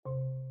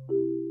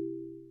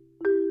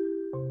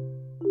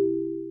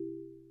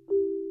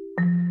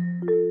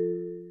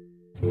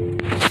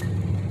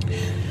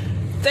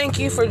Thank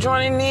you for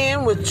joining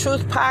in with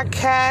Truth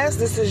Podcast.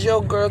 This is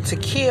your girl,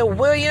 Takia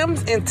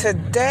Williams. And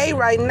today,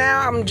 right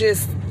now, I'm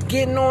just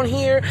getting on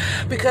here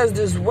because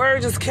this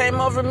word just came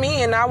over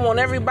me, and I want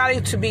everybody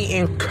to be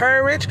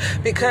encouraged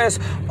because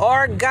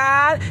our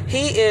God,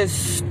 He is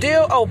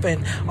still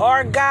open.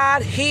 Our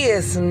God, He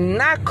is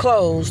not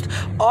closed.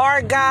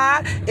 Our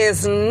God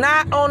is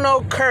not on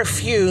no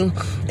curfew,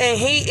 and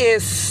He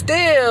is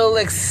still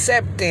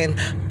accepting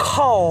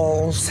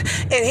calls,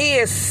 and He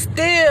is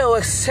still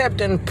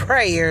accepting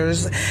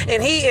prayers,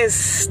 and He is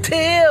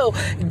still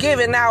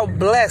giving out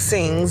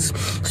blessings.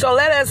 So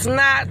let us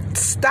not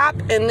stop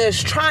in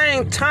this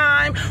trying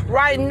time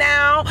right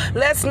now.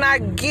 Let's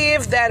not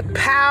give that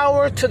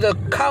power to the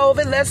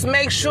COVID. Let's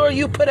make sure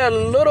you put a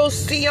little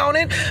C on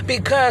it,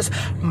 because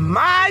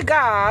my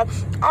God,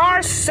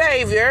 our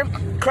Savior,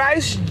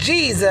 Christ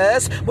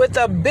Jesus, with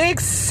a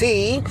big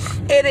C,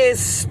 it is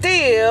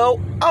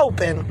still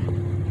open.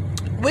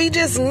 We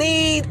just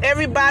need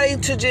everybody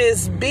to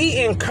just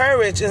be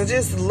encouraged and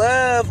just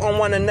love on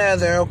one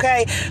another,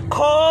 okay?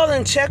 Call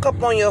and check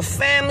up on your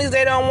families.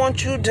 They don't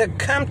want you to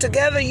come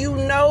together. You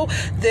know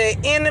the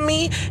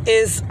enemy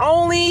is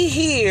only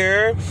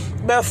here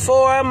but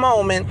for a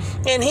moment,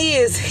 and he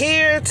is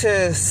here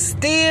to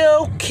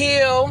steal,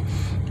 kill,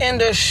 and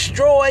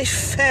destroy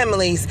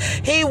families.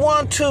 He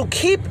wants to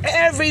keep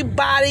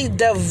everybody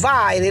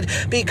divided,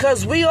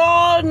 because we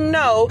all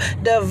know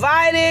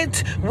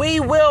divided we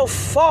will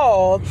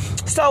fall.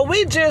 So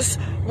we just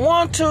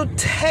want to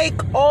take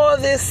all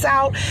this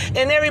out,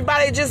 and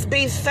everybody just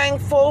be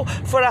thankful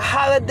for the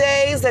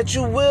holidays, that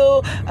you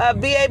will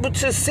be able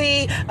to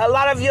see a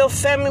lot of your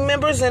family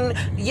members. And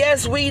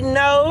yes, we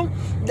know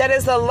that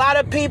there's a lot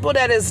of people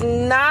that is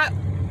not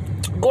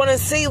going to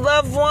see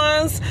loved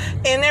ones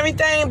and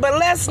everything, but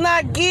let's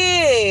not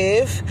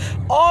give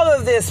all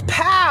of this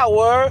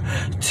power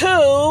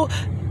to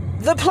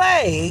the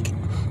plague,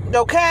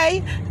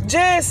 okay?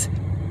 Just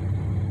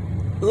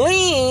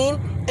lean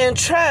and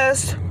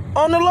trust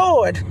on the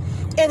Lord,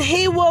 and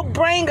He will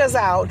bring us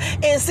out.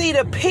 And see,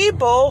 the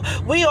people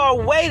we are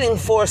waiting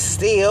for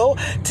still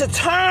to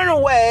turn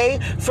away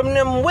from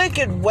them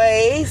wicked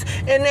ways.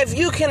 And if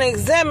you can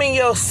examine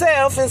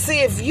yourself and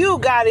see if you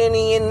got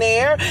any in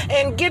there,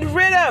 and get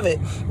rid of it.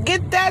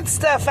 Get that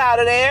stuff out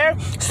of there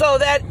so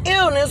that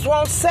illness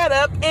won't set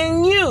up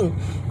in you.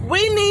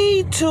 We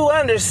need to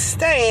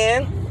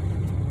understand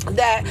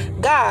that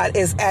God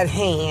is at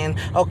hand,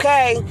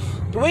 okay?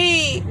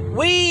 We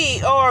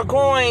are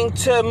going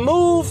to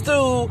move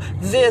through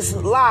this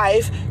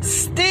life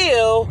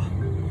still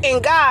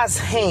in God's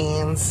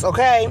hands,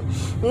 okay?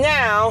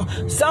 Now,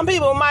 some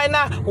people might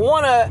not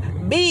want to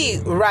be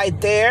right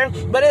there,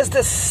 but it's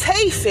the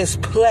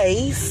safest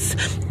place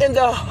in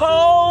the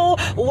whole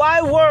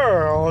wide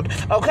world,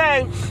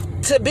 okay,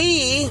 to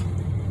be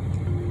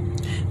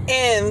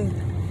in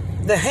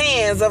the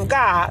hands of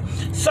God.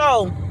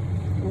 So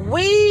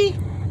we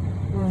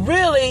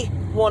really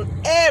want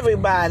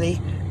everybody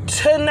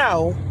to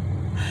know,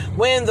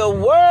 when the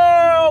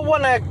world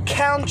want to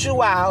count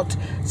you out,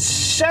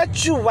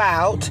 shut you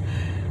out,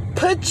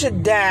 put you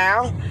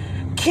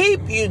down,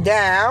 keep you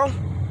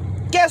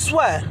down, guess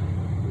what?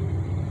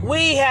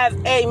 We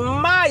have a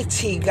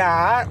mighty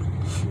God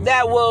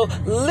that will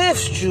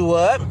lift you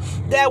up,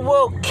 that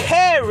will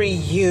carry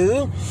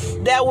you,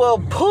 that will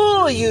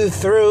pull you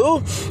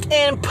through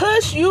and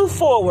push you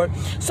forward.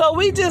 So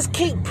we just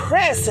keep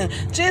pressing.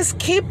 Just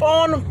keep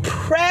on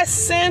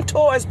pressing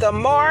towards the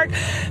mark.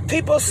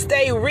 People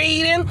stay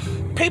reading.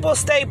 People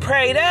stay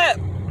prayed up,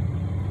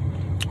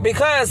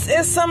 because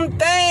it's some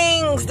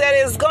things that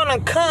is going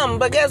to come.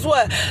 But guess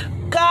what?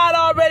 God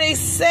already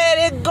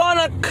said it's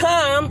gonna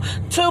come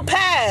to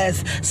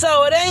pass.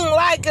 So it ain't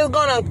like it's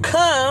gonna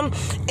come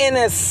and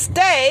it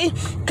stay,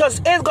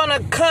 because it's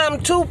gonna come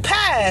to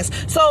pass.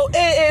 So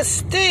it is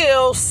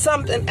still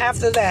something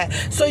after that.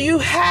 So you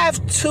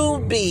have to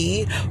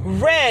be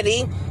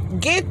ready.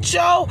 Get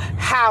your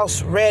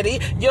house ready,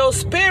 your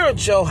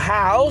spiritual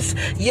house,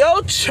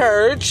 your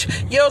church,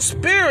 your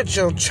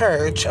spiritual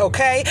church,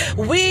 okay?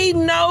 We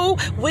know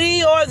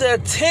we are the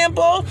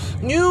temple.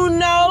 You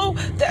know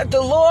that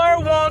the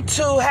Lord wants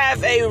to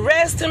have a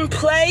resting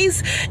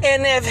place,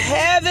 and if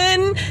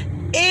heaven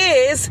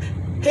is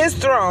His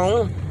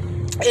throne,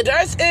 if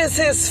earth is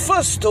His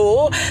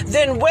footstool,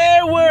 then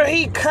where will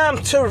He come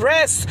to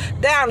rest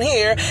down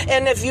here?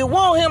 And if you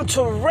want Him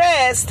to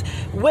rest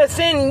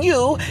within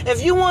you,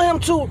 if you want Him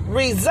to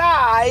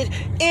reside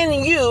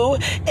in you,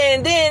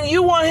 and then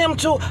you want Him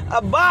to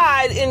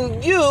abide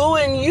in you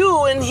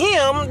and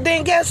Him,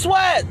 then guess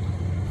what?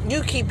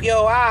 You keep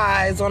your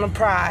eyes on the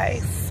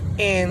prize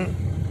and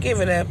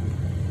give it up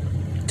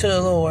to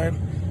the Lord.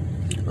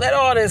 Let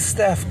all this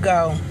stuff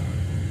go.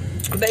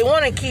 They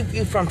want to keep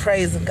you from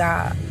praising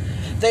God.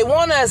 They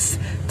want us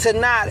to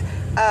not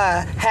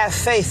have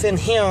faith in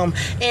Him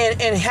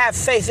and have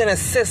faith in a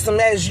system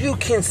that, as you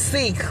can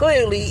see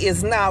clearly,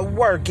 is not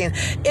working.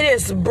 It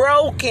is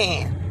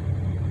broken.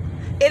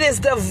 It is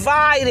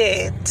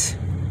divided.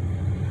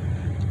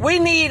 We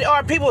need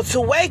our people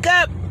to wake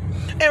up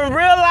and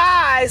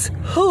realize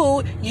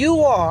who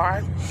you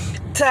are.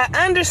 To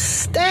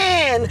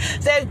understand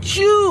that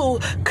you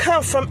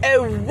come from a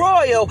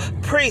royal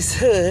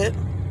priesthood.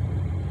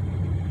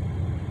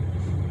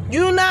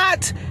 You're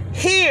not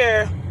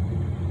here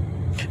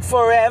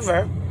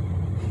forever.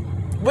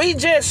 We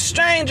just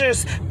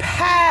strangers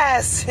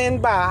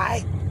passing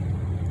by.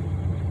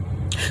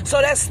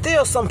 So that's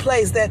still some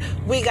place that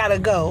we gotta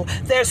go.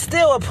 There's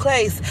still a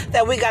place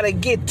that we gotta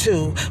get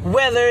to.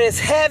 Whether it's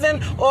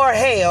heaven or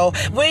hell,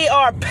 we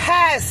are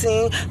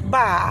passing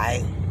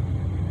by.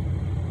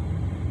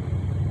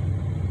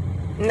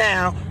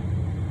 Now,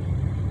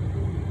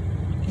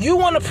 you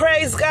want to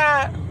praise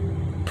God?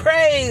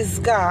 Praise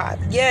God.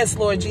 Yes,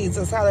 Lord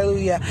Jesus.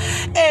 Hallelujah.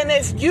 And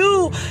if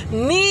you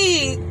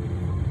need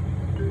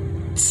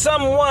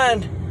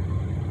someone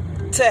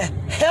to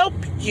help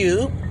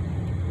you,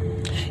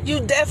 you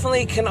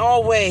definitely can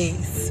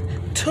always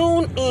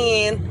tune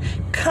in,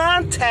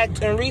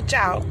 contact, and reach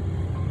out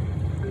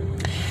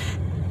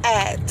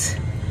at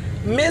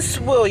Miss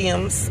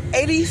Williams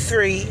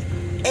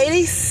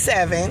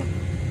 8387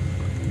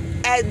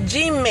 at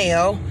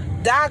gmail.com,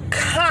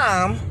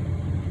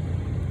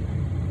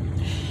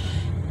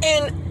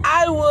 and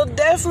I will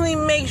definitely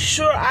make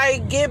sure I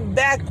get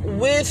back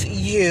with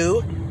you,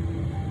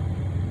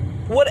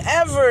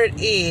 whatever it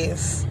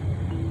is,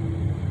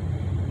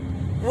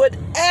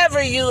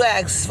 whatever you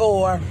ask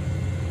for.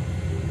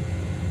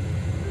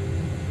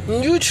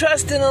 When you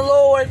trust in the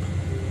Lord,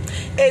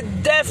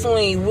 it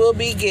definitely will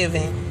be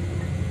given.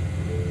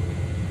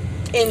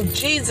 In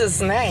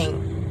Jesus'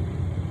 name.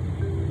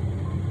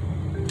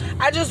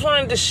 I just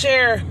wanted to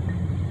share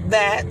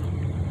that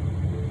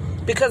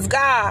because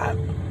God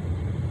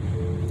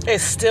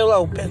is still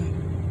open.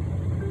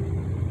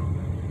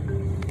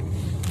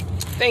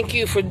 Thank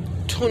you for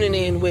tuning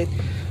in with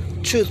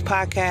Truth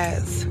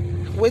Podcast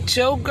with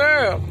your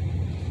girl,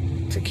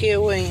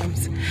 Takia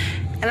Williams.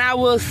 And I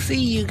will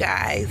see you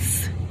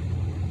guys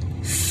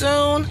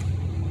soon,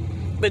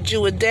 but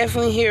you will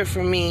definitely hear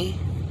from me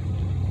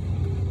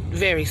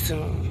very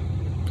soon.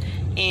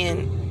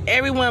 And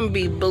everyone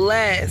be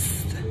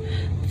blessed.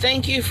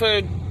 Thank you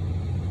for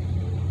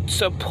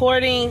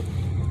supporting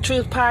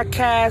Truth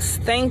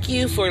Podcast. Thank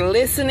you for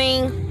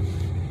listening.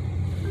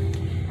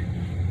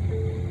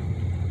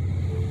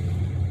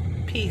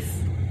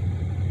 Peace.